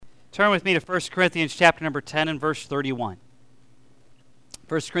Turn with me to 1 Corinthians chapter number 10 and verse 31.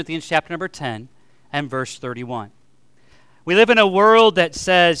 1 Corinthians chapter number 10 and verse 31. We live in a world that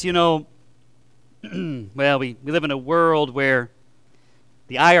says, we live in a world where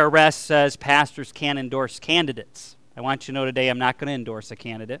the IRS says pastors can't endorse candidates. I want you to know today I'm not going to endorse a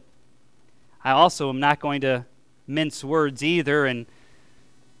candidate. I also am not going to mince words either, and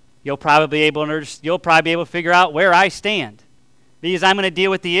you'll probably be able to figure out where I stand, because I'm going to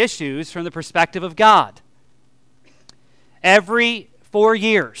deal with the issues from the perspective of God. Every 4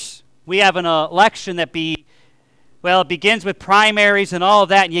 years, we have an election that it begins with primaries and all of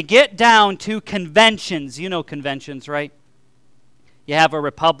that, and you get down to conventions. You know conventions, right? You have a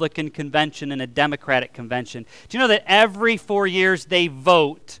Republican convention and a Democratic convention. Do you know that every 4 years they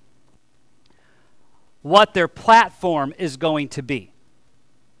vote what their platform is going to be?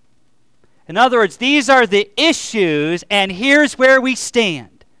 In other words, these are the issues, and here's where we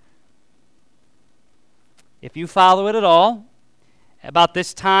stand. If you follow it at all, about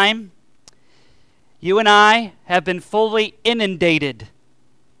this time, you and I have been fully inundated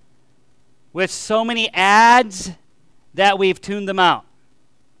with so many ads that we've tuned them out.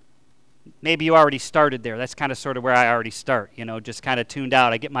 Maybe you already started there. That's kind of sort of where I already start, just kind of tuned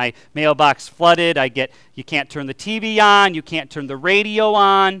out. I get my mailbox flooded. You can't turn the TV on. You can't turn the radio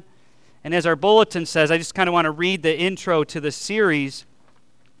on. And as our bulletin says, I just kind of want to read the intro to the series.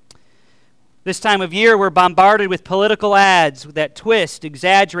 This time of year, we're bombarded with political ads that twist,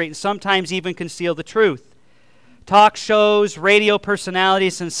 exaggerate, and sometimes even conceal the truth. Talk shows, radio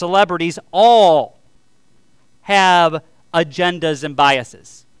personalities, and celebrities all have agendas and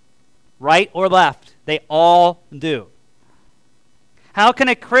biases. Right or left, they all do. How can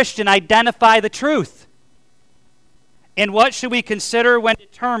a Christian identify the truth? And what should we consider when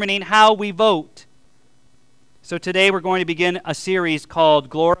determining how we vote? So today we're going to begin a series called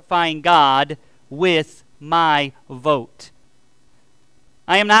Glorifying God with My Vote.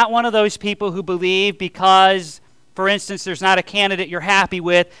 I am not one of those people who believe because, for instance, there's not a candidate you're happy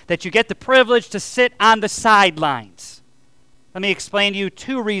with, that you get the privilege to sit on the sidelines. Let me explain to you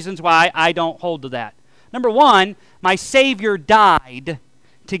 2 reasons why I don't hold to that. Number 1, my Savior died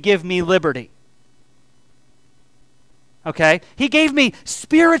to give me liberty. Okay? He gave me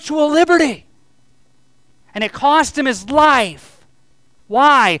spiritual liberty. And it cost him his life.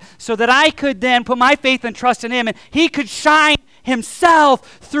 Why? So that I could then put my faith and trust in him, and he could shine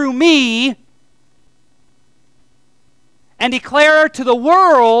himself through me and declare to the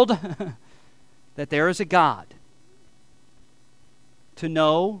world that there is a God to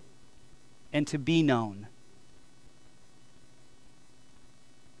know and to be known.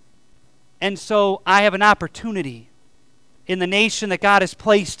 And so I have an opportunity in the nation that God has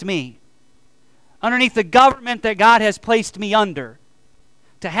placed me, underneath the government that God has placed me under,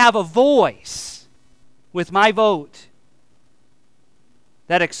 to have a voice with my vote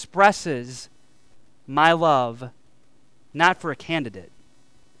that expresses my love, not for a candidate,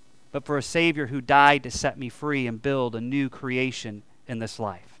 but for a Savior who died to set me free and build a new creation in this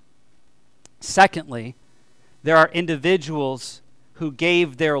life. Secondly, there are individuals who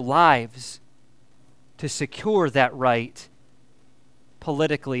gave their lives to secure that right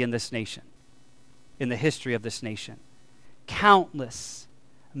politically in this nation, in the history of this nation. Countless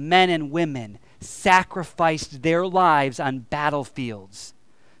men and women sacrificed their lives on battlefields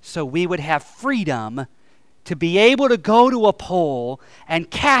so we would have freedom to be able to go to a poll and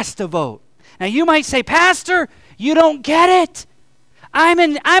cast a vote. Now you might say, Pastor, you don't get it. I'm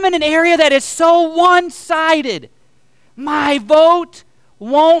in an area that is so one-sided. My vote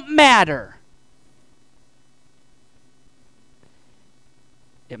won't matter.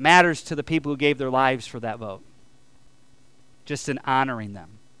 It matters to the people who gave their lives for that vote, just in honoring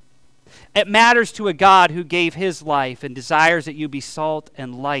them. It matters to a God who gave his life and desires that you be salt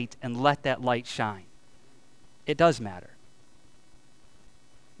and light and let that light shine. It does matter.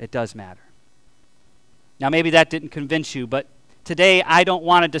 It does matter. Now, maybe that didn't convince you, but today I don't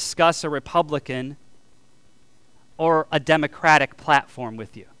want to discuss a Republican or a Democratic platform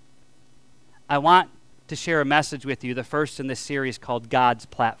with you. I want to share a message with you, the first in this series, called God's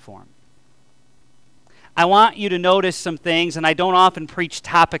Platform. I want you to notice some things, and I don't often preach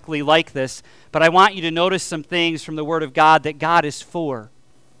topically like this, but I want you to notice some things from the Word of God that God is for.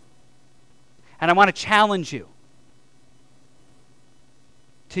 And I want to challenge you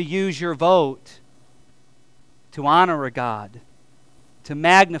to use your vote to honor a God, to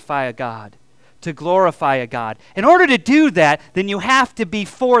magnify a God, to glorify a God. In order to do that, then you have to be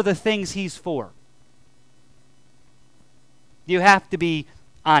for the things he's for. You have to be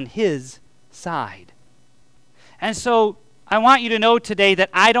on his side. And so I want you to know today that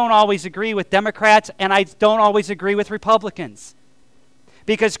I don't always agree with Democrats and I don't always agree with Republicans.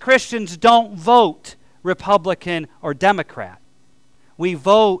 Because Christians don't vote Republican or Democrat. We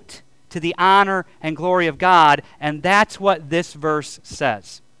vote to the honor and glory of God, and that's what this verse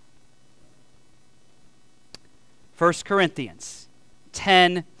says. 1 Corinthians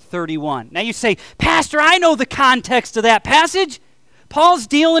 10:31. Now you say, Pastor, I know the context of that passage. Paul's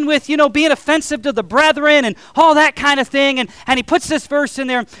dealing with, being offensive to the brethren and all that kind of thing, and he puts this verse in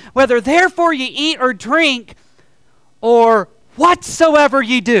there, whether therefore you eat or drink or whatsoever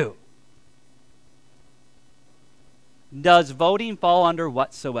you do. Does voting fall under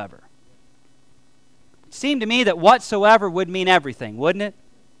whatsoever? It seemed to me that whatsoever would mean everything, wouldn't it?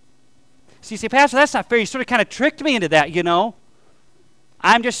 So you say, Pastor, that's not fair. You sort of kind of tricked me into that,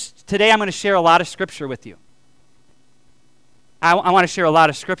 Today I'm going to share a lot of Scripture with you. I want to share a lot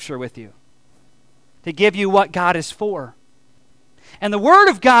of Scripture with you to give you what God is for. And the Word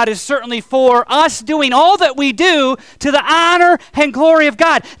of God is certainly for us doing all that we do to the honor and glory of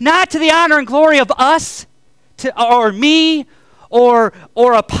God, not to the honor and glory of us or me or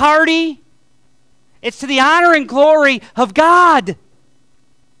a party. It's to the honor and glory of God.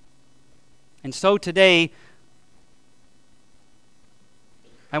 And so today,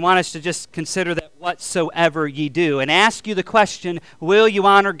 I want us to just consider that whatsoever ye do and ask you the question, will you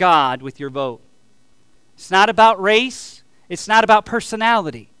honor God with your vote? It's not about race. It's not about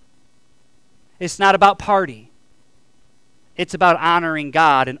personality. It's not about party. It's about honoring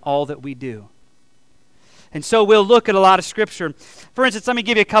God in all that we do. And so we'll look at a lot of Scripture. For instance, let me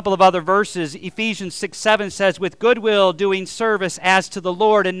give you a couple of other verses. Ephesians 6:7 says, with goodwill doing service as to the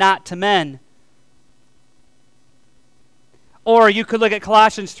Lord and not to men. Or you could look at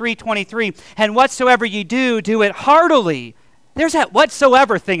Colossians 3:23, and whatsoever you do, do it heartily. There's that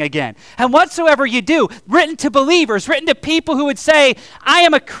whatsoever thing again. And whatsoever you do, written to believers, written to people who would say, I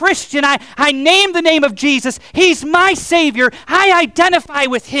am a Christian, I name the name of Jesus, He's my Savior, I identify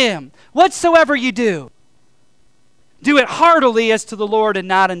with Him. Whatsoever you do, do it heartily as to the Lord and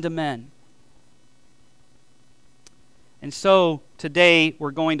not unto men. And so today we're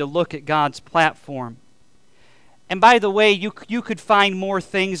going to look at God's platform. And by the way, you could find more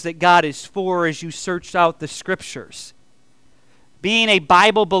things that God is for as you search out the Scriptures. Being a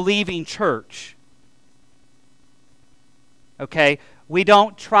Bible-believing church, okay, we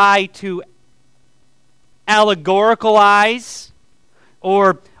don't try to allegoricalize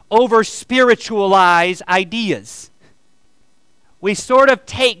or over-spiritualize ideas. We sort of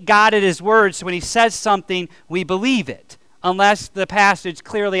take God at His word, so when He says something, we believe it, unless the passage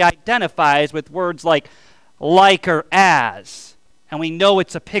clearly identifies with words like or as, and we know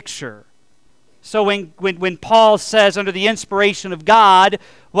it's a picture. So when Paul says under the inspiration of God,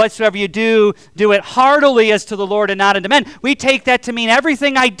 whatsoever you do, do it heartily as to the Lord and not unto men, we take that to mean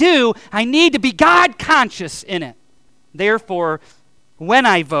everything I do, I need to be God conscious in it. Therefore, when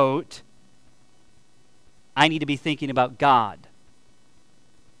I vote, I need to be thinking about God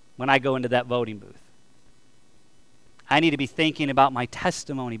when I go into that voting booth. I need to be thinking about my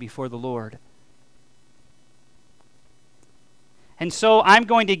testimony before the Lord. And so I'm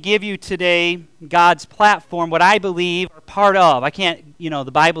going to give you today God's platform, what I believe are part of. I can't,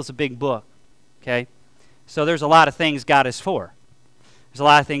 the Bible's a big book, okay? So there's a lot of things God is for. There's a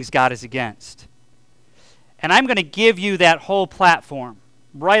lot of things God is against. And I'm going to give you that whole platform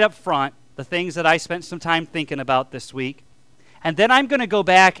right up front, the things that I spent some time thinking about this week. And then I'm going to go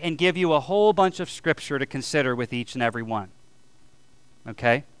back and give you a whole bunch of Scripture to consider with each and every one.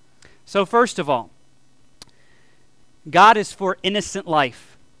 Okay? So first of all, God is for innocent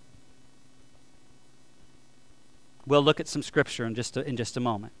life. We'll look at some Scripture in just a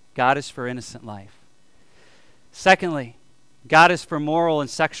moment. God is for innocent life. Secondly, God is for moral and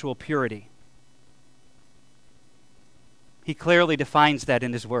sexual purity. He clearly defines that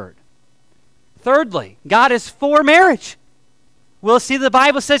in His Word. Thirdly, God is for marriage. We'll see the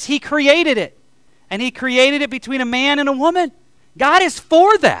Bible says He created it. And He created it between a man and a woman. God is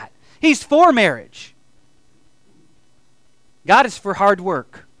for that. He's for marriage. God is for hard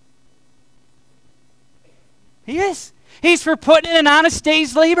work. He is. He's for putting in an honest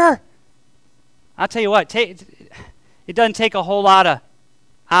day's labor. I'll tell you what, it doesn't take a whole lot of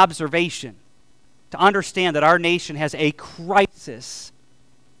observation to understand that our nation has a crisis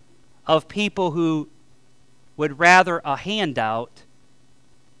of people who would rather a handout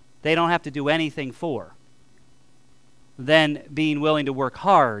they don't have to do anything for than being willing to work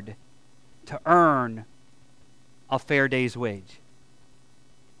hard to earn a fair day's wage.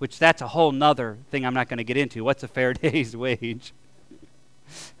 Which that's a whole nother thing I'm not going to get into. What's a fair day's wage?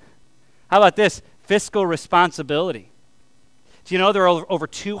 How about this? Fiscal responsibility. Do you know there are over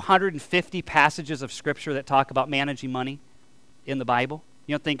 250 passages of Scripture that talk about managing money in the Bible?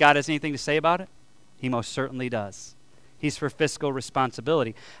 You don't think God has anything to say about it? He most certainly does. He's for fiscal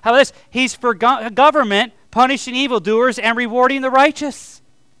responsibility. How about this? He's for government punishing evildoers and rewarding the righteous.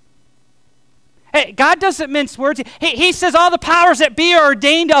 Hey, God doesn't mince words. He says all the powers that be are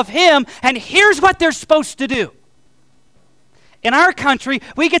ordained of Him, and here's what they're supposed to do. In our country,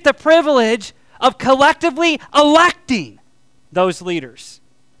 we get the privilege of collectively electing those leaders.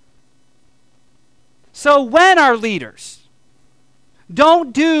 So when our leaders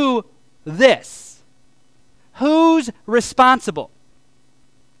don't do this, who's responsible?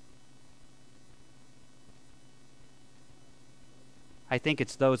 I think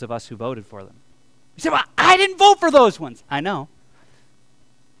it's those of us who voted for them. You say, well, I didn't vote for those ones. I know.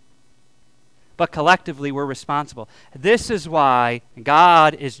 But collectively, we're responsible. This is why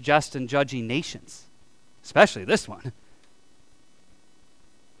God is just in judging nations, especially this one.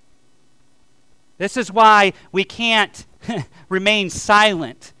 This is why we can't remain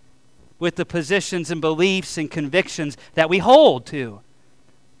silent with the positions and beliefs and convictions that we hold to.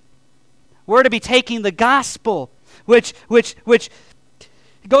 We're to be taking the gospel, which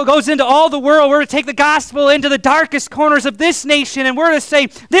goes into all the world. We're to take the gospel into the darkest corners of this nation, and we're to say,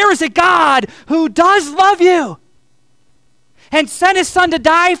 there is a God who does love you and sent His Son to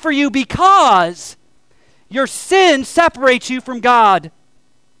die for you because your sin separates you from God.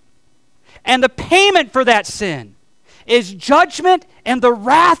 And the payment for that sin is judgment and the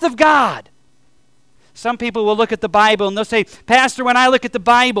wrath of God. Some people will look at the Bible and they'll say, Pastor, when I look at the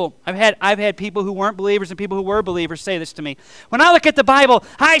Bible, I've had people who weren't believers and people who were believers say this to me. When I look at the Bible,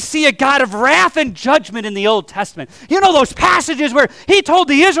 I see a God of wrath and judgment in the Old Testament. You know those passages where He told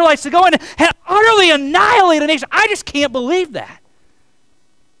the Israelites to go in and utterly annihilate a nation. I just can't believe that.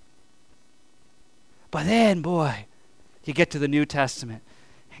 But then, boy, you get to the New Testament,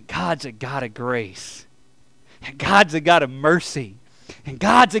 and God's a God of grace. And God's a God of mercy. And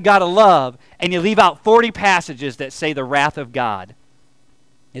God's a God of love. And you leave out 40 passages that say the wrath of God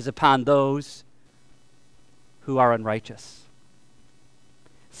is upon those who are unrighteous.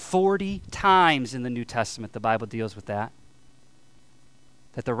 40 times in the New Testament the Bible deals with that.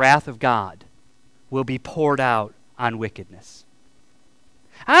 That the wrath of God will be poured out on wickedness.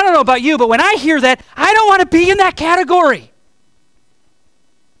 I don't know about you, but when I hear that, I don't want to be in that category.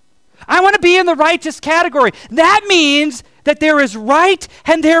 I want to be in the righteous category. That means that there is right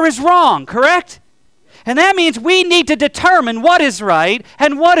and there is wrong, correct? And that means we need to determine what is right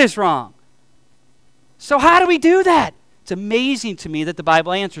and what is wrong. So how do we do that? It's amazing to me that the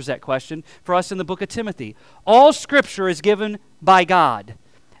Bible answers that question for us in the book of Timothy. All Scripture is given by God,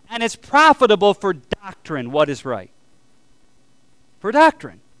 and it's profitable for doctrine, what is right. For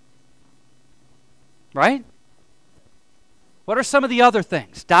doctrine. Right? What are some of the other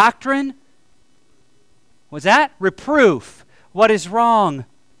things? Doctrine. What's that? Reproof. What is wrong?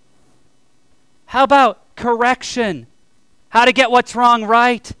 How about correction? How to get what's wrong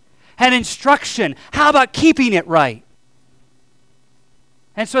right? And instruction. How about keeping it right?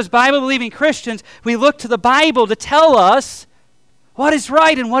 And so as Bible-believing Christians, we look to the Bible to tell us what is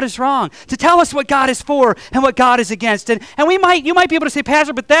right and what is wrong, to tell us what God is for and what God is against. And you might be able to say,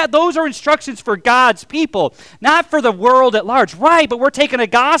 Pastor, but those are instructions for God's people, not for the world at large. Right, but we're taking a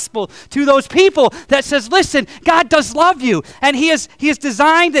gospel to those people that says, listen, God does love you, and He has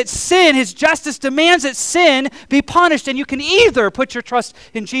designed that sin, His justice demands that sin be punished, and you can either put your trust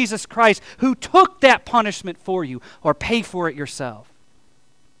in Jesus Christ, who took that punishment for you, or pay for it yourself.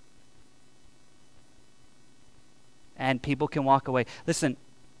 And people can walk away. Listen,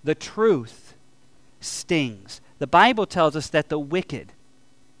 the truth stings. The Bible tells us that the wicked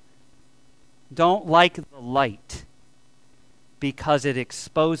don't like the light because it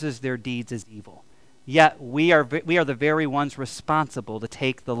exposes their deeds as evil. Yet we are the very ones responsible to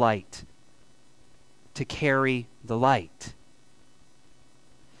take the light, to carry the light.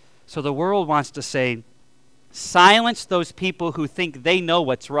 So the world wants to say, silence those people who think they know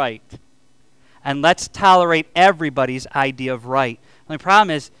what's right, and let's tolerate everybody's idea of right. The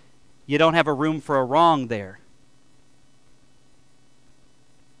problem is, you don't have a room for a wrong there.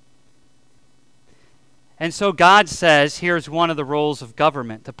 And so God says, here's one of the roles of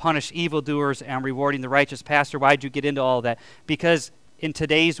government, to punish evildoers and rewarding the righteous. Pastor, why'd you get into all that? Because in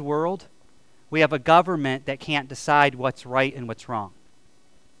today's world, we have a government that can't decide what's right and what's wrong.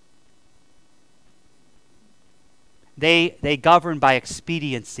 They govern by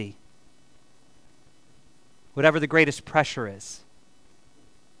expediency. Whatever the greatest pressure is.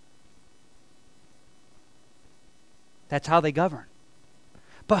 That's how they govern.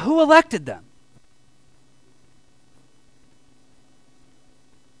 But who elected them?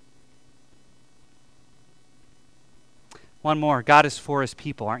 One more. God is for his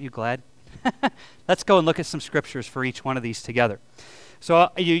people. Aren't you glad? Let's go and look at some scriptures for each one of these together. So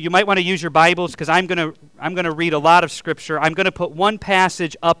you might want to use your Bibles because I'm going to read a lot of scripture. I'm going to put one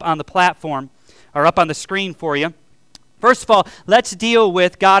passage up on the platform or up on the screen for you. First of all, let's deal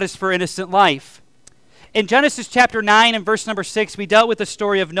with God is for innocent life. In Genesis chapter 9 and verse number 6, we dealt with the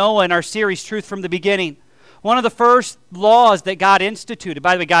story of Noah in our series, Truth from the Beginning. One of the first laws that God instituted,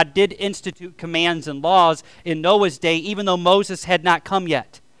 by the way, God did institute commands and laws in Noah's day, even though Moses had not come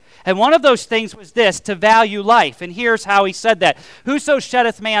yet. And one of those things was this, to value life. And here's how he said that. Whoso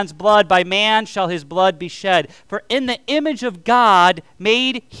sheddeth man's blood, by man shall his blood be shed. For in the image of God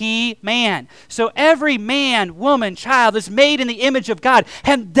made he man. So every man, woman, child is made in the image of God.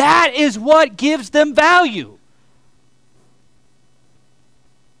 And that is what gives them value.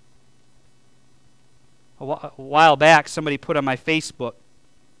 A while back, somebody put on my Facebook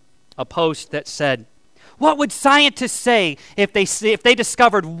a post that said, what would scientists say if they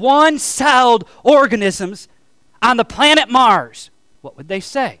discovered one-celled organisms on the planet Mars? What would they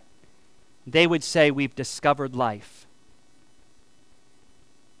say? They would say, we've discovered life.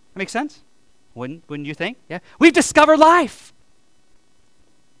 That makes sense? Wouldn't you think? Yeah. We've discovered life.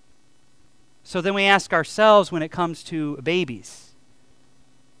 So then we ask ourselves when it comes to babies,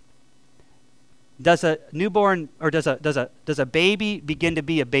 does a newborn or does a baby begin to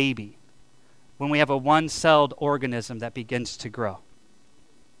be a baby when we have a one-celled organism that begins to grow?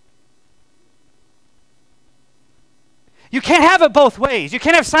 You can't have it both ways. You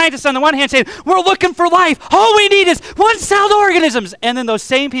can't have scientists on the one hand saying, we're looking for life. All we need is one-celled organisms. And then those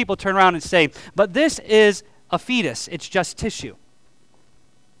same people turn around and say, but this is a fetus. It's just tissue.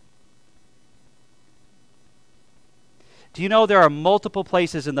 Do you know there are multiple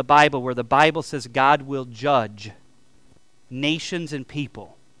places in the Bible where the Bible says God will judge nations and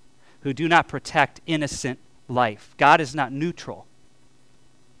people who do not protect innocent life? God is not neutral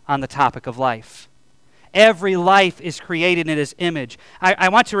on the topic of life. Every life is created in his image. I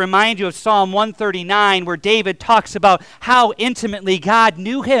want to remind you of Psalm 139 where David talks about how intimately God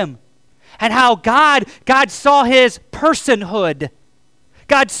knew him and how God saw his personhood.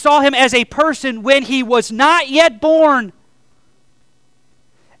 God saw him as a person when he was not yet born.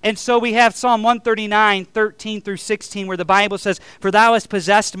 And so we have Psalm 139, 13 through 16, where the Bible says, for thou hast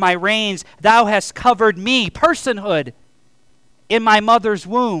possessed my reins, thou hast covered me, personhood, in my mother's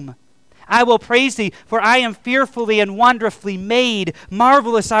womb. I will praise thee, for I am fearfully and wonderfully made.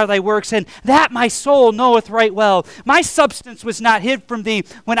 Marvelous are thy works, and that my soul knoweth right well. My substance was not hid from thee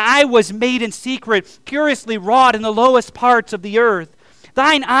when I was made in secret, curiously wrought in the lowest parts of the earth.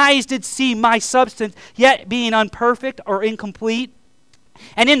 Thine eyes did see my substance, yet being unperfect or incomplete.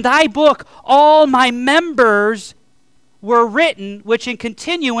 And in thy book all my members were written, which in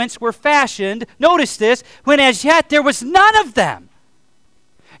continuance were fashioned, notice this, when as yet there was none of them.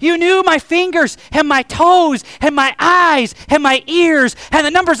 You knew my fingers and my toes and my eyes and my ears and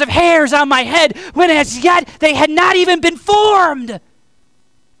the numbers of hairs on my head, when as yet they had not even been formed.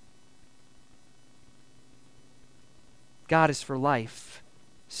 God is for life.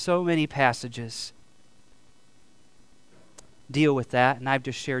 So many passages deal with that, and I've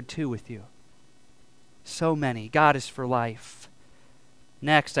just shared two with you. So many. God is for life.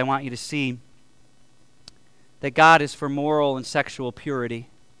 Next, I want you to see that God is for moral and sexual purity.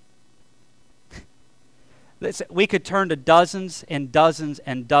 We could turn to dozens and dozens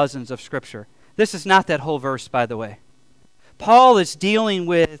and dozens of Scripture. This is not that whole verse, by the way. Paul is dealing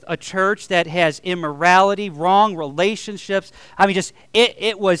with a church that has immorality, wrong relationships. I mean,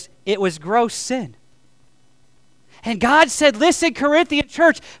 it was gross sin. And God said, listen, Corinthian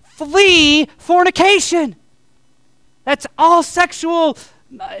church, flee fornication. That's all sexual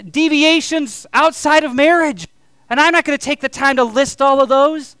deviations outside of marriage. And I'm not going to take the time to list all of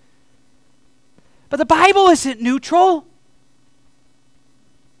those. But the Bible isn't neutral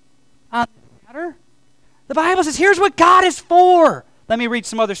on this matter. The Bible says, here's what God is for. Let me read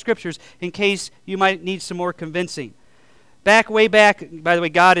some other scriptures in case you might need some more convincing. Way back, by the way,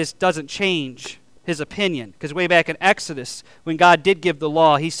 God doesn't change his opinion, because way back in Exodus, when God did give the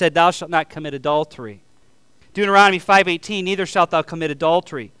law, he said, thou shalt not commit adultery. Deuteronomy 5:18, neither shalt thou commit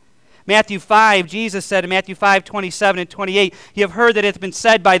adultery. Matthew 5, Jesus said in Matthew 5, 27 and 28, ye have heard that it hath been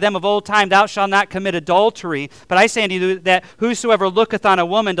said by them of old time, thou shalt not commit adultery. But I say unto you that whosoever looketh on a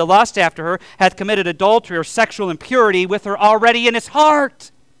woman to lust after her hath committed adultery or sexual impurity with her already in his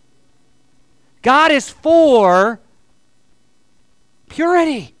heart. God is for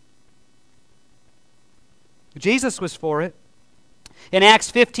purity. Jesus was for it. In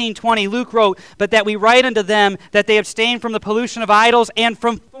Acts 15:20, Luke wrote, but that we write unto them that they abstain from the pollution of idols and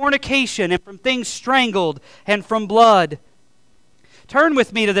from fornication and from things strangled and from blood. Turn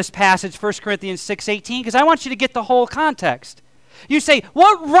with me to this passage, 1 Corinthians 6:18, because I want you to get the whole context. You say,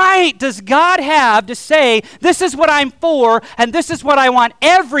 what right does God have to say, this is what I'm for, and this is what I want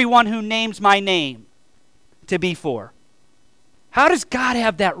everyone who names my name to be for? How does God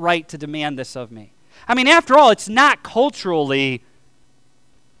have that right to demand this of me? I mean, after all, it's not culturally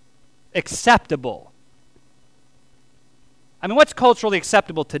acceptable. I mean, what's culturally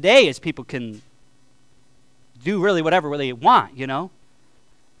acceptable today is people can do really whatever they want, you know?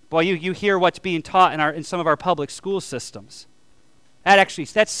 Boy, you hear what's being taught in some of our public school systems.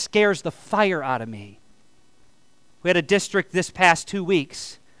 That scares the fire out of me. We had a district this past 2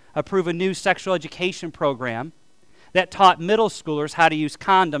 weeks approve a new sexual education program that taught middle schoolers how to use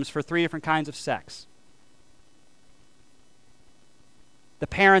condoms for 3 different kinds of sex. The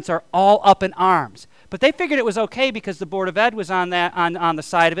parents are all up in arms. But they figured it was okay because the Board of Ed was on the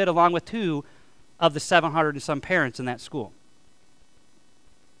side of it, along with 2 of the 700 and some parents in that school.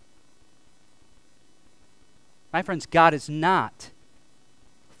 My friends, God is not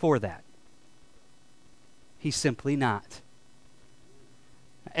for that. He's simply not.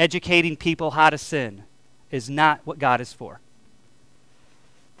 Educating people how to sin is not what God is for.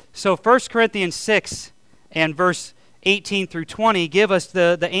 So 1 Corinthians 6 and verse 18 through 20 give us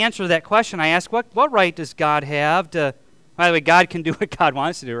the answer to that question. I ask, what right does God have to... By the way, God can do what God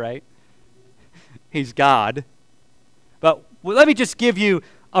wants to do, right? He's God. But let me just give you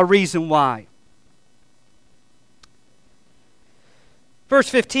a reason why. Verse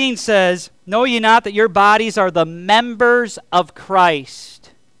 15 says, know ye not that your bodies are the members of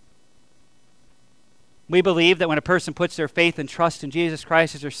Christ? We believe that when a person puts their faith and trust in Jesus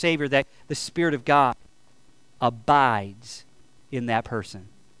Christ as their Savior, that the Spirit of God abides in that person.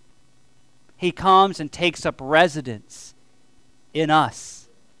 He comes and takes up residence in us.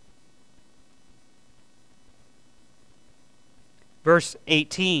 Verse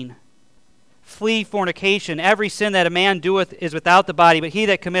 18, flee fornication. Every sin that a man doeth is without the body, but he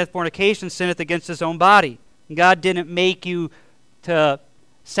that committeth fornication sinneth against his own body. And God didn't make you to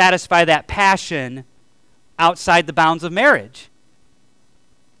satisfy that passion outside the bounds of marriage.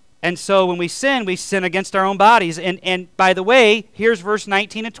 And so when we sin against our own bodies. And by the way, here's verse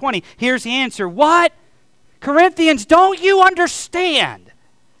 19 and 20. Here's the answer. What? Corinthians, don't you understand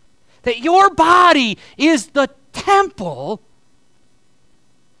that your body is the temple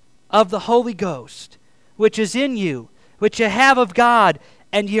of the Holy Ghost, which is in you, which ye have of God,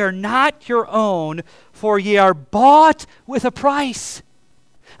 and ye are not your own, for ye are bought with a price.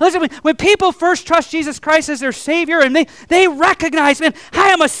 Listen, when people first trust Jesus Christ as their Savior and they recognize, man, I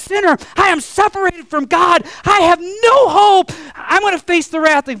am a sinner. I am separated from God. I have no hope. I'm going to face the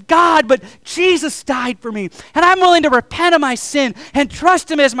wrath of God, but Jesus died for me. And I'm willing to repent of my sin and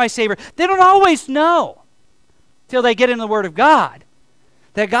trust Him as my Savior. They don't always know till they get in the Word of God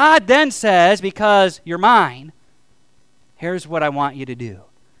that God then says, because you're mine, here's what I want you to do.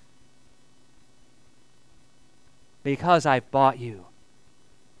 Because I've bought you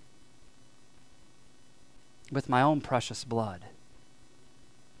with my own precious blood,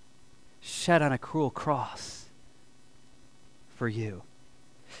 shed on a cruel cross for you.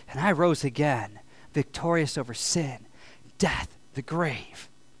 And I rose again, victorious over sin, death, the grave.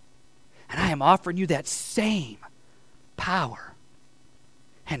 And I am offering you that same power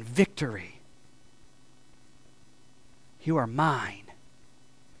and victory. You are mine.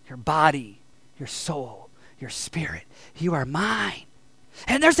 Your body, your soul, your spirit. You are mine.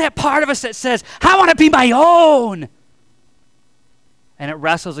 And there's that part of us that says, I want to be my own. And it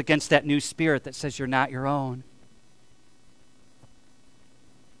wrestles against that new spirit that says you're not your own.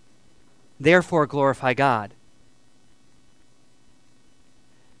 Therefore, glorify God.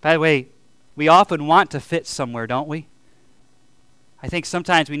 By the way, we often want to fit somewhere, don't we? I think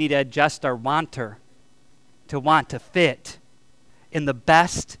sometimes we need to adjust our wanter to want to fit in the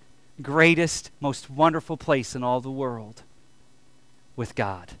best, greatest, most wonderful place in all the world, with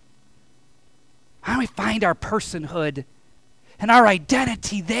God. How do we find our personhood and our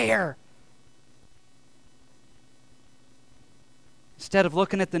identity there? Instead of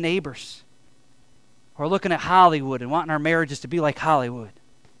looking at the neighbors or looking at Hollywood and wanting our marriages to be like Hollywood.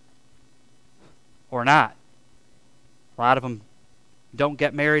 Or not. A lot of them don't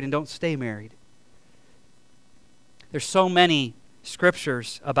get married and don't stay married. There's so many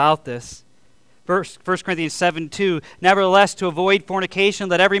scriptures about this. 1 Corinthians 7:2, nevertheless, to avoid fornication,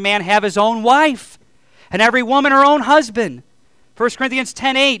 let every man have his own wife, and every woman her own husband. 1 Corinthians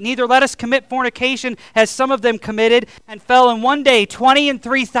 10:8, neither let us commit fornication as some of them committed and fell in one day 20 and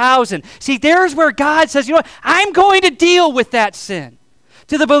 3,000. See, there's where God says, you know what, I'm going to deal with that sin.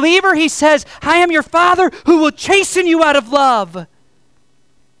 To the believer, he says, I am your Father who will chasten you out of love.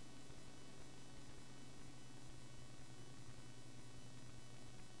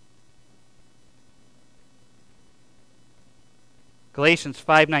 Galatians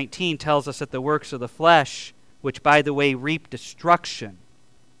 5:19 tells us that the works of the flesh, which by the way reap destruction,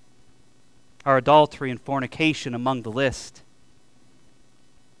 are adultery and fornication among the list.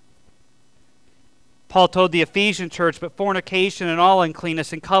 Paul told the Ephesian church, but fornication and all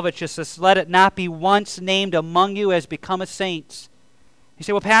uncleanness and covetousness, let it not be once named among you as becometh saints. You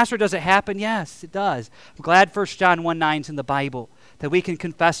say, well, Pastor, does it happen? Yes, it does. I'm glad 1 John 1:9 is in the Bible, that we can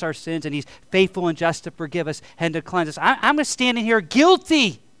confess our sins and he's faithful and just to forgive us and to cleanse us. I'm going to stand in here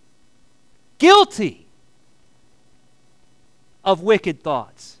guilty of wicked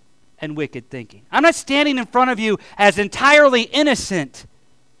thoughts and wicked thinking. I'm not standing in front of you as entirely innocent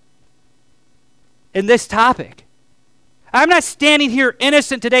in this topic. I'm not standing here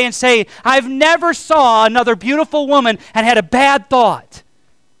innocent today and saying, I've never saw another beautiful woman and had a bad thought.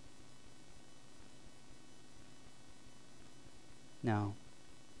 No.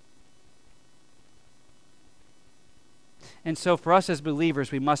 And so for us as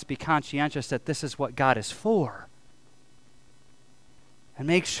believers, we must be conscientious that this is what God is for. And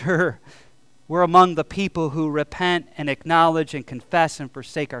make sure we're among the people who repent and acknowledge and confess and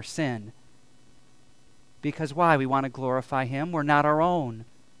forsake our sin. Because why? We want to glorify Him. We're not our own.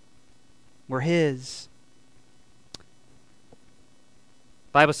 We're His.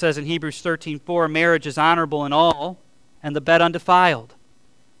 The Bible says in Hebrews 13:4, marriage is honorable in all, and the bed undefiled.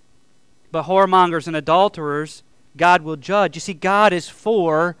 But whoremongers and adulterers, God will judge. You see, God is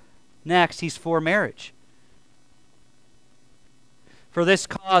for, next, He's for marriage. For this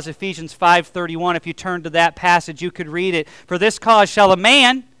cause, Ephesians 5:31, if you turn to that passage, you could read it. For this cause shall a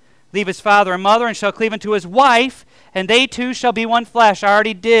man leave his father and mother, and shall cleave unto his wife, and they two shall be one flesh. I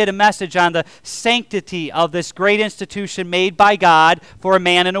already did a message on the sanctity of this great institution made by God for a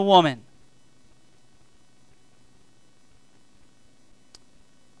man and a woman.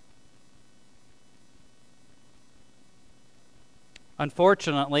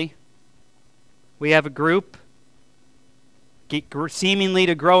 Unfortunately, we have a group seemingly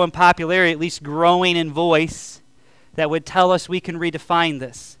to grow in popularity, at least growing in voice, that would tell us we can redefine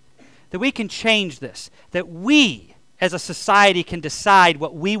this, that we can change this, that we as a society can decide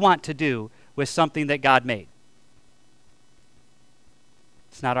what we want to do with something that God made.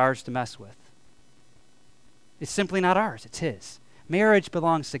 It's not ours to mess with. It's simply not ours. It's His. Marriage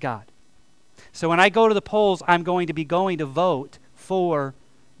belongs to God. So when I go to the polls, I'm going to be going to vote for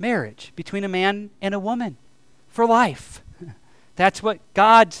marriage between a man and a woman for life. That's what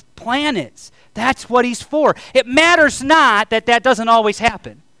God's plan is. That's what He's for. It matters not that that doesn't always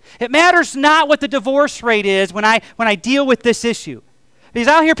happen. It matters not what the divorce rate is when I deal with this issue. Because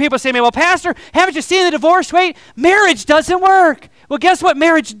I'll hear people say to me, well, Pastor, haven't you seen the divorce rate? Marriage doesn't work. Well, guess what?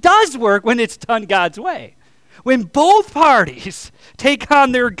 Marriage does work when it's done God's way. When both parties take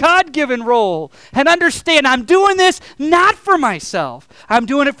on their God-given role and understand, I'm doing this not for myself. I'm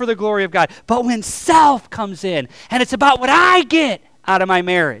doing it for the glory of God. But when self comes in and it's about what I get out of my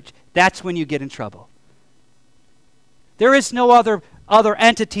marriage, that's when you get in trouble. There is no other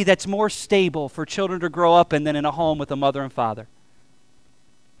entity that's more stable for children to grow up in than in a home with a mother and father.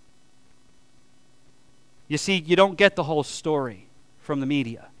 You see, you don't get the whole story from the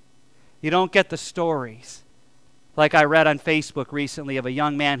media. You don't get the stories like I read on Facebook recently of a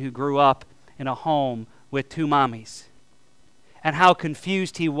young man who grew up in a home with two mommies and how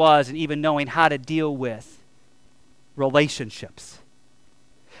confused he was in even knowing how to deal with relationships.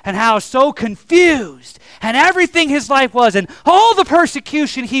 And how so confused and everything his life was and all the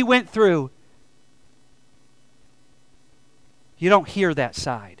persecution he went through. You don't hear that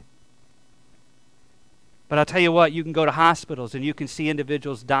side. But I'll tell you what, you can go to hospitals and you can see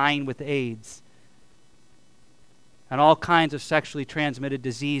individuals dying with AIDS and all kinds of sexually transmitted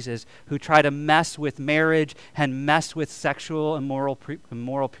diseases who try to mess with marriage and mess with sexual and moral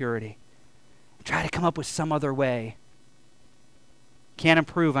purity. Try to come up with some other way. Can't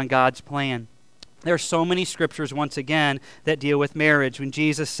improve on God's plan. There are so many scriptures, once again, that deal with marriage. When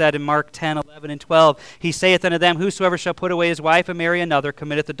Jesus said in Mark 10, 11, and 12, He saith unto them, whosoever shall put away his wife and marry another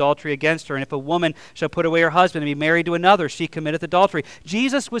committeth adultery against her. And if a woman shall put away her husband and be married to another, she committeth adultery.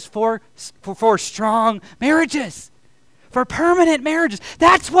 Jesus was for strong marriages, for permanent marriages.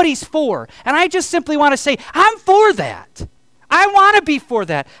 That's what He's for. And I just simply want to say, I'm for that. I want to be for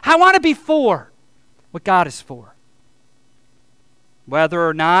that. I want to be for what God is for. Whether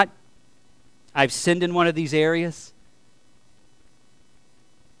or not I've sinned in one of these areas,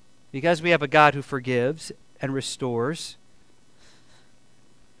 because we have a God who forgives and restores,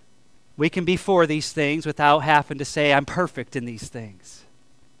 we can be for these things without having to say, I'm perfect in these things.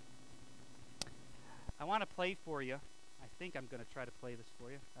 I want to play for you. I think I'm going to try to play this for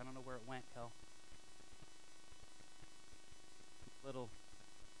you. I don't know where it went, Kel. Little.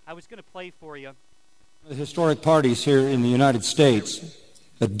 I was going to play for you. The historic parties here in the United States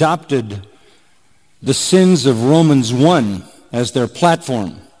adopted the sins of Romans 1 as their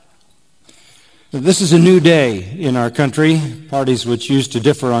platform. This is a new day in our country. Parties which used to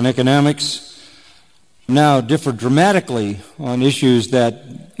differ on economics now differ dramatically on issues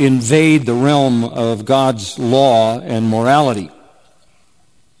that invade the realm of God's law and morality.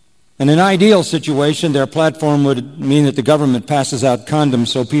 In an ideal situation, their platform would mean that the government passes out condoms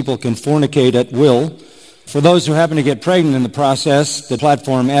so people can fornicate at will. For those who happen to get pregnant in the process, the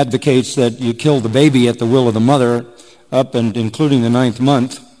platform advocates that you kill the baby at the will of the mother, up and including the 9th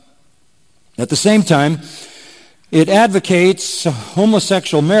month. At the same time, it advocates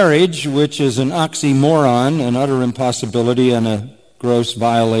homosexual marriage, which is an oxymoron, an utter impossibility, and a gross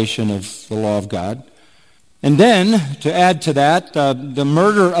violation of the law of God. And then, to add to that, the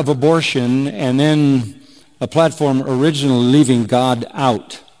murder of abortion, and then a platform originally leaving God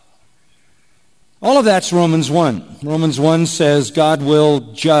out. All of that's Romans 1. Romans 1 says God will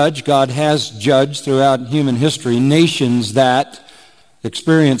judge, God has judged throughout human history, nations that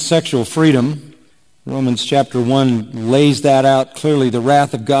experience sexual freedom. Romans chapter 1 lays that out clearly. The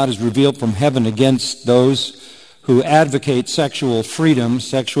wrath of God is revealed from heaven against those who advocate sexual freedom,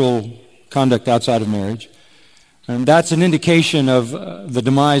 sexual conduct outside of marriage. And that's an indication of the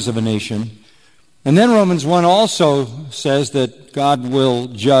demise of a nation. And then Romans 1 also says that God will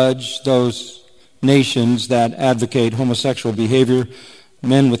judge those nations that advocate homosexual behavior,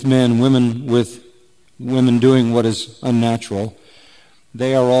 men with men, women with women doing what is unnatural.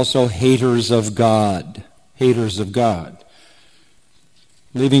 They are also haters of God. Haters of God.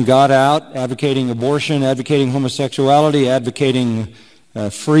 Leaving God out, advocating abortion, advocating homosexuality, advocating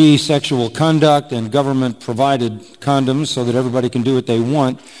free sexual conduct and government-provided condoms so that everybody can do what they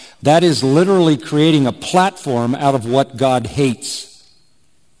want. That is literally creating a platform out of what God hates.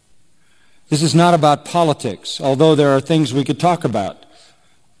 This is not about politics, although there are things we could talk about.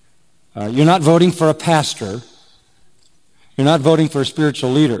 You're not voting for a pastor. You're not voting for a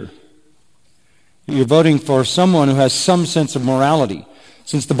spiritual leader. You're voting for someone who has some sense of morality.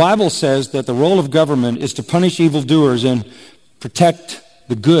 Since the Bible says that the role of government is to punish evildoers and protect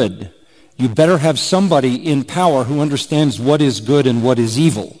the good, you better have somebody in power who understands what is good and what is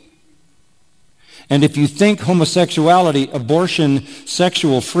evil. And if you think homosexuality, abortion,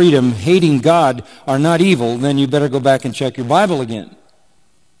 sexual freedom, hating God are not evil, then you better go back and check your Bible again.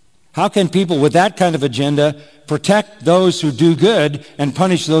 How can people with that kind of agenda protect those who do good and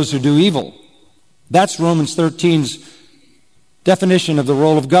punish those who do evil? That's Romans 13's definition of the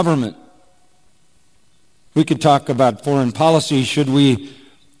role of government. We could talk about foreign policy. Should we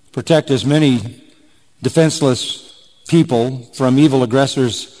protect as many defenseless people from evil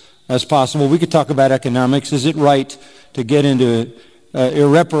aggressors as possible? We could talk about economics. Is it right to get into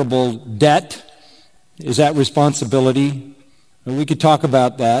irreparable debt? Is that responsibility? We could talk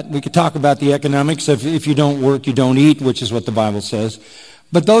about that. We could talk about the economics of if you don't work, you don't eat, which is what the Bible says.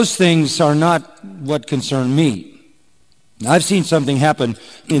 But those things are not what concern me. I've seen something happen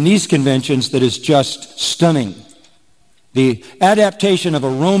in these conventions that is just stunning. The adaptation of a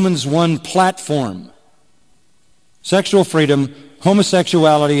Romans 1 platform. Sexual freedom,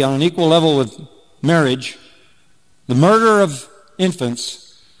 homosexuality on an equal level with marriage, the murder of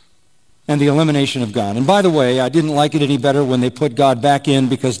infants, and the elimination of God. And by the way, I didn't like it any better when they put God back in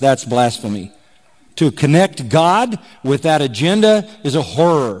because that's blasphemy. To connect God with that agenda is a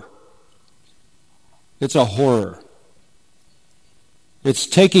horror. It's a horror. It's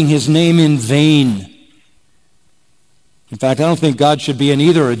taking his name in vain. In fact, I don't think God should be in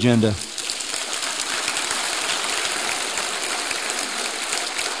either agenda.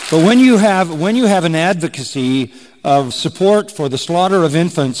 But when you have an advocacy of support for the slaughter of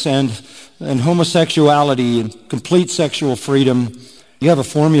infants and homosexuality and complete sexual freedom, you have a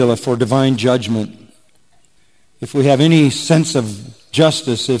formula for divine judgment. If we have any sense of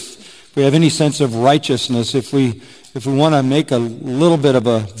justice, if we have any sense of righteousness, if we want to make a little bit of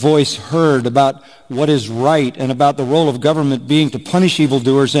a voice heard about what is right and about the role of government being to punish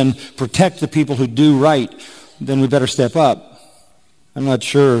evildoers and protect the people who do right, then we better step up. I'm not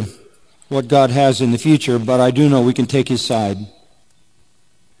sure what God has in the future, but I do know we can take his side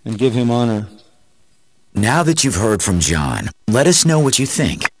and give him honor. Now that you've heard from John, let us know what you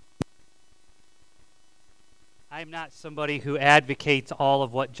think. I'm not somebody who advocates all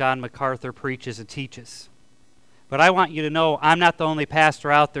of what John MacArthur preaches and teaches. But I want you to know I'm not the only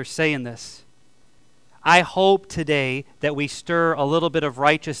pastor out there saying this. I hope today that we stir a little bit of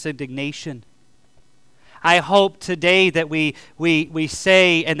righteous indignation. I hope today that we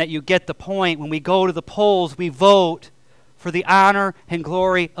say, and that you get the point, when we go to the polls, we vote for the honor and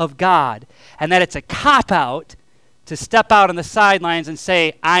glory of God, and that it's a cop-out to step out on the sidelines and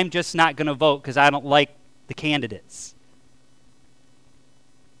say, I'm just not going to vote because I don't like the candidates.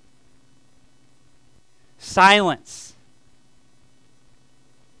 Silence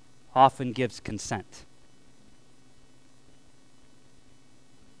often gives consent.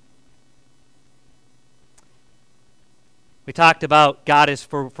 We talked about God is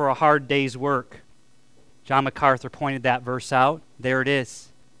for a hard day's work. John MacArthur pointed that verse out. There it is.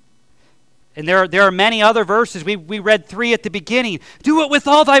 And there are many other verses. We read 3 at the beginning. Do it with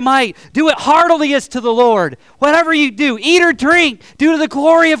all thy might. Do it heartily as to the Lord. Whatever you do, eat or drink, do to the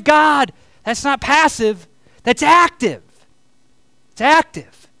glory of God. That's not passive. That's active. It's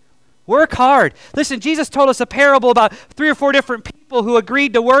active. Work hard. Listen, Jesus told us a parable about 3 or 4 different people who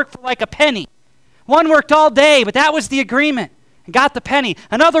agreed to work for like a penny. One worked all day, but that was the agreement, and got the penny.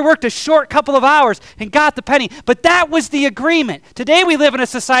 Another worked a short couple of hours and got the penny, but that was the agreement. Today we live in a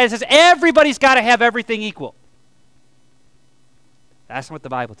society that says everybody's got to have everything equal. That's not what the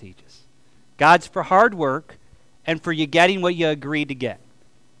Bible teaches. God's for hard work and for you getting what you agreed to get.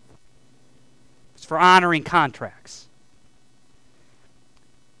 It's for honoring contracts.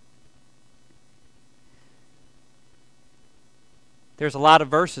 There's a lot of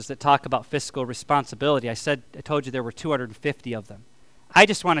verses that talk about fiscal responsibility. I told you there were 250 of them. I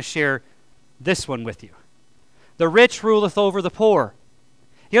just want to share this one with you. The rich ruleth over the poor.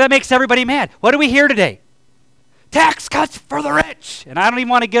 You know, that makes everybody mad. What do we hear today? Tax cuts for the rich. And I don't even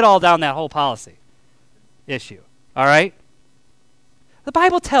want to get all down that whole policy issue. All right? The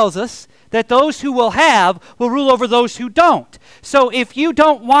Bible tells us that those who will have will rule over those who don't. So if you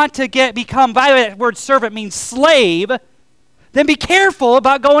don't want to become, by the way, that word servant means slave, then be careful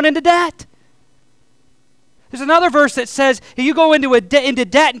about going into debt. There's another verse that says, if you go into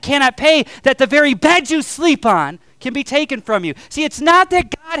debt and cannot pay, that the very bed you sleep on can be taken from you. See, it's not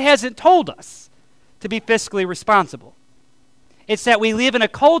that God hasn't told us to be fiscally responsible. It's that we live in a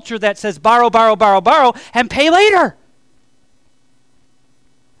culture that says borrow, borrow, borrow, borrow, and pay later.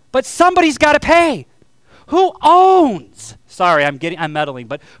 But somebody's got to pay. Who owns, I'm meddling,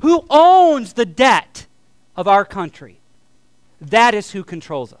 but who owns the debt of our country? That is who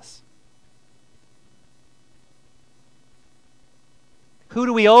controls us. Who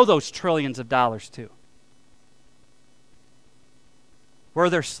do we owe those trillions of dollars to? We're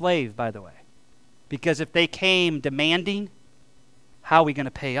their slave, by the way. Because if they came demanding, how are we going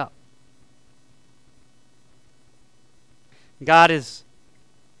to pay up? God is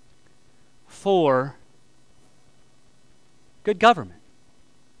for good government,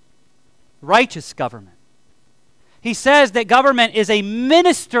 righteous government. He says that government is a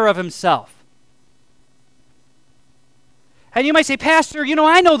minister of himself. And you might say, Pastor,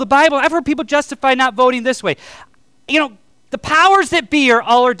 I know the Bible. I've heard people justify not voting this way. The powers that be are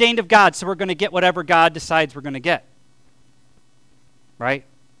all ordained of God, so we're going to get whatever God decides we're going to get. Right?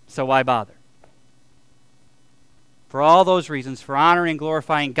 So why bother? For all those reasons, for honoring and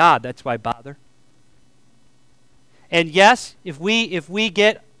glorifying God, that's why bother. And yes, if we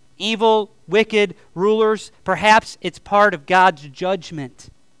get evil, wicked rulers, perhaps it's part of God's judgment.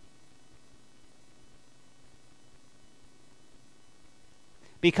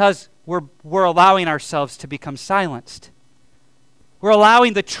 Because we're allowing ourselves to become silenced. We're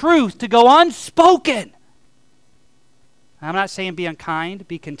allowing the truth to go unspoken. I'm not saying be unkind,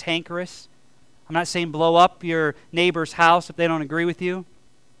 be cantankerous. I'm not saying blow up your neighbor's house if they don't agree with you.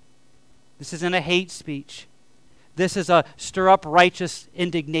 This isn't a hate speech. This is a stir up righteous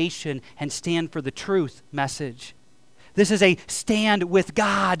indignation and stand for the truth message. This is a stand with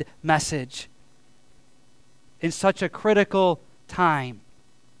God message in such a critical time.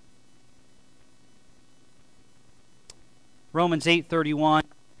 Romans 8:31.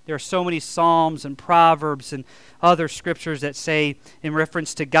 There are so many Psalms and Proverbs and other scriptures that say, in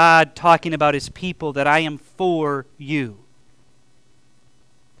reference to God talking about his people, that I am for you.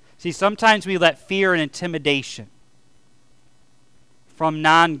 See, sometimes we let fear and intimidation from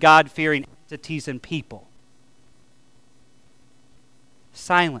non-God-fearing entities and people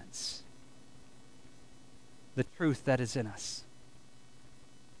silence the truth that is in us.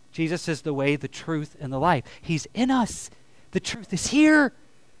 Jesus is the way, the truth, and the life. He's in us. The truth is here.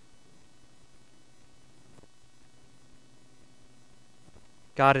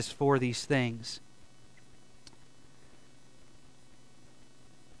 God is for these things.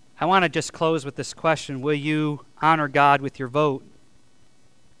 I want to just close with this question. Will you honor God with your vote?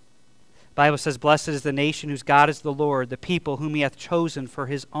 The Bible says, blessed is the nation whose God is the Lord, the people whom he hath chosen for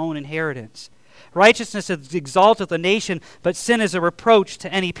his own inheritance. Righteousness exalteth a nation, but sin is a reproach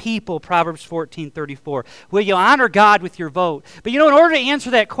to any people, Proverbs 14:34. Will you honor God with your vote? But in order to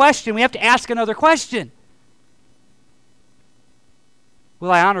answer that question, we have to ask another question.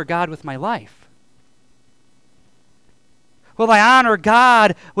 Will I honor God with my life? Will I honor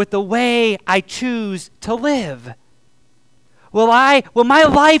God with the way I choose to live? Will my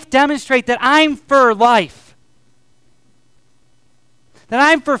life demonstrate that I'm for life? That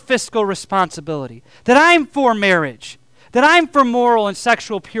I'm for fiscal responsibility, that I'm for marriage, that I'm for moral and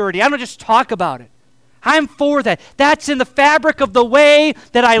sexual purity. I don't just talk about it. I'm for that. That's in the fabric of the way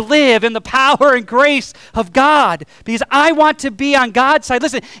that I live, in the power and grace of God, because I want to be on God's side.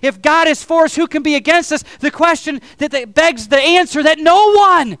 Listen, if God is for us, who can be against us? The question that begs the answer that no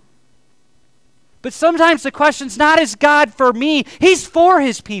one. But sometimes the question's not, is God for me? He's for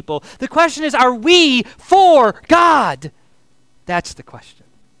his people. The question is, are we for God? That's the question.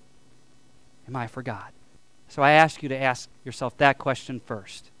 Am I for God? So I ask you to ask yourself that question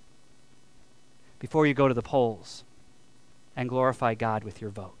first before you go to the polls and glorify God with your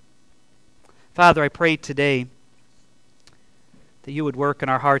vote. Father, I pray today that you would work in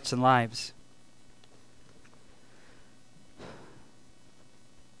our hearts and lives.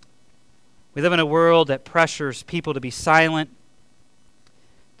 We live in a world that pressures people to be silent,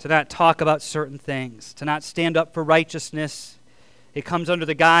 to not talk about certain things, to not stand up for righteousness. It comes under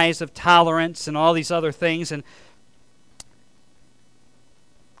the guise of tolerance and all these other things. And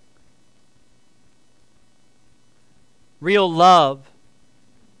real love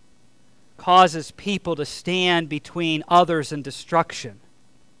causes people to stand between others and destruction,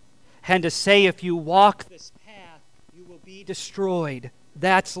 and to say, if you walk this path, you will be destroyed.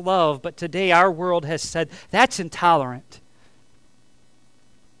 That's love. But today our world has said that's intolerant.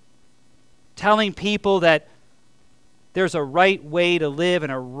 Telling people that there's a right way to live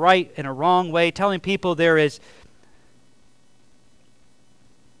and a right and a wrong way. Telling people there is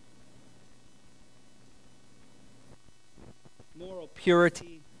moral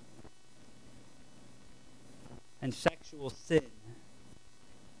purity and sexual sin,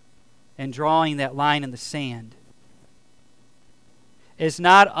 and drawing that line in the sand is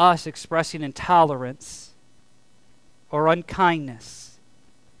not us expressing intolerance or unkindness,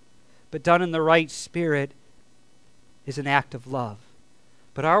 but done in the right spirit is an act of love.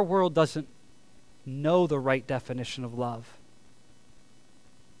 But our world doesn't know the right definition of love.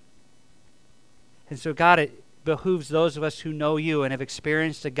 And so, God, it behooves those of us who know you and have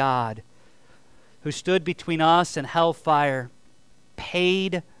experienced a God who stood between us and hellfire,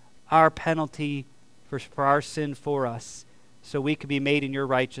 paid our penalty for our sin for us, so we could be made in your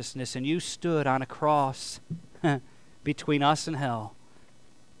righteousness. And you stood on a cross between us and hell,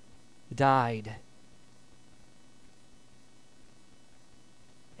 died,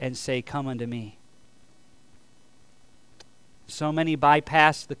 and say, come unto me. So many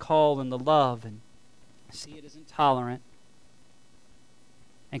bypass the call and the love and see it as intolerant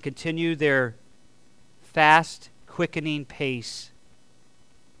and continue their fast, quickening pace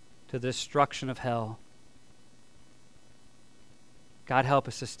to the destruction of hell. God, help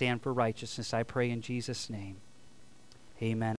us to stand for righteousness, I pray in Jesus' name. Amen.